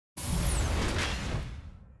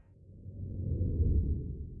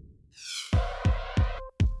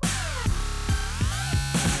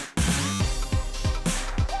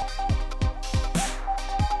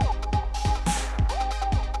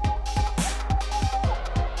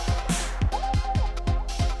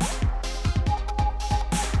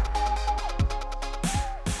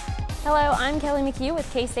Hello, I'm Kelly McHugh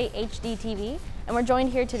with K-State HD TV, and we're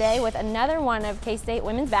joined here today with another one of K-State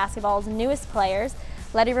women's basketball's newest players,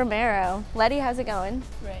 Leticia Romero. Letty, how's it going?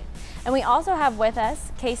 Great. And we also have with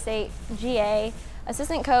us K-State GA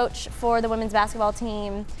assistant coach for the women's basketball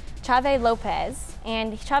team, Chave Lopez.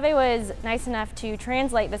 And Chave was nice enough to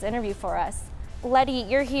translate this interview for us. Letty,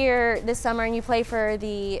 you're here this summer and you play for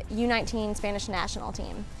the U19 Spanish national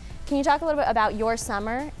team. Can you talk a little bit about your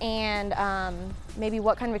summer and maybe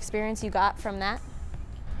what kind of experience you got from that?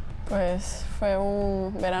 Pues fue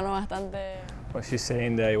un verano bastante. Well, she's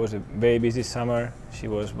saying that it was a very busy summer. She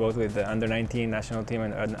was both with the under-19 national team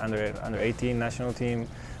and under-18 national team.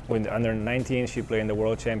 With the under-19, she played in the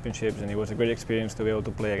World Championships, and it was a great experience to be able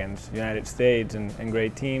to play against United States and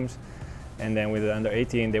great teams. And then with the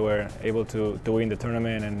under-18, they were able to win the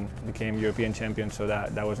tournament and became European champions. So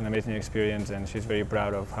that was an amazing experience, and she's very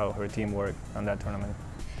proud of how her team worked on that tournament.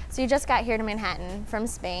 So you just got here to Manhattan from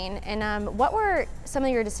Spain, and what were some of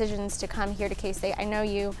your decisions to come here to K-State? I know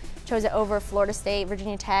you chose it over Florida State,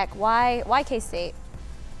 Virginia Tech. Why K-State?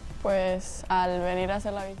 Pues al venir a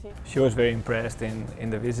hacer la visita. She was very impressed in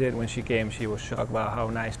the visit. When she came, she was shocked about how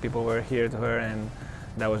nice people were here to her, and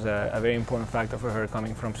that was a very important factor for her,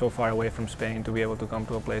 coming from so far away from Spain, to be able to come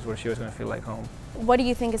to a place where she was going to feel like home. What do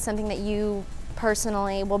you think is something that you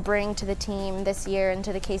personally will bring to the team this year and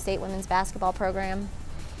to the K-State women's basketball program?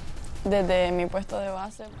 Desde mi puesto de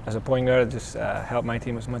base. As a point guard, just help my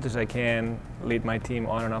team as much as I can, lead my team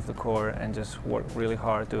on and off the court, and just work really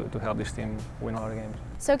hard to help this team win all the games.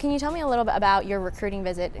 So can you tell me a little bit about your recruiting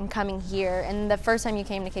visit and coming here? And the first time you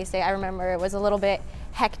came to K-State, I remember it was a little bit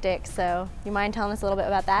hectic, so you mind telling us a little bit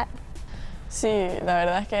about that? Sí, la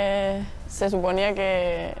verdad es que se suponía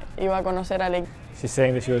que iba a conocer al equipo. She's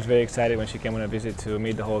saying that she was very excited when she came on a visit to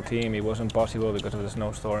meet the whole team. It wasn't possible because of the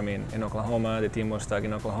snowstorm in Oklahoma. The team was stuck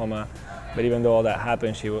in Oklahoma. But even though all that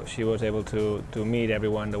happened, she was able to meet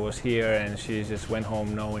everyone that was here, and she just went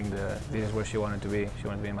home knowing that this is where she wanted to be. She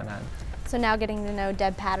wanted to be in Manhattan. So now getting to know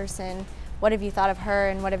Deb Patterson, what have you thought of her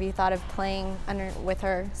and what have you thought of playing with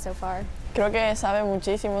her so far? Creo que sabe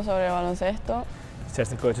muchísimo sobre baloncesto. Says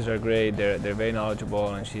the coaches are great, they're very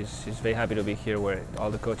knowledgeable, and she's very happy to be here where all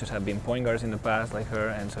the coaches have been point guards in the past like her,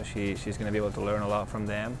 and so she's going to be able to learn a lot from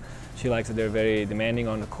them. She likes that they're very demanding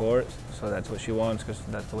on the court, so that's what she wants, because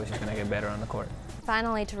that's the way she's going to get better on the court.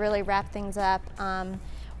 Finally, to really wrap things up,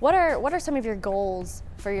 what are some of your goals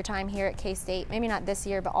for your time here at K-State? Maybe not this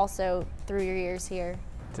year, but also through your years here.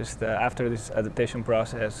 Just after this adaptation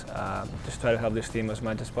process, just try to help this team as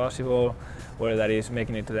much as possible, whether that is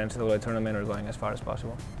making it to the NCAA tournament or going as far as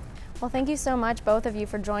possible. Well, thank you so much, both of you,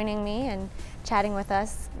 for joining me and chatting with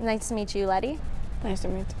us. Nice to meet you, Letty. Nice to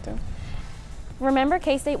meet you too. Remember,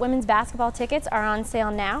 K-State women's basketball tickets are on sale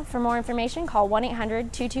now. For more information, call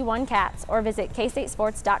 1-800-221-CATS or visit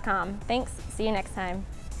kstatesports.com. Thanks. See you next time.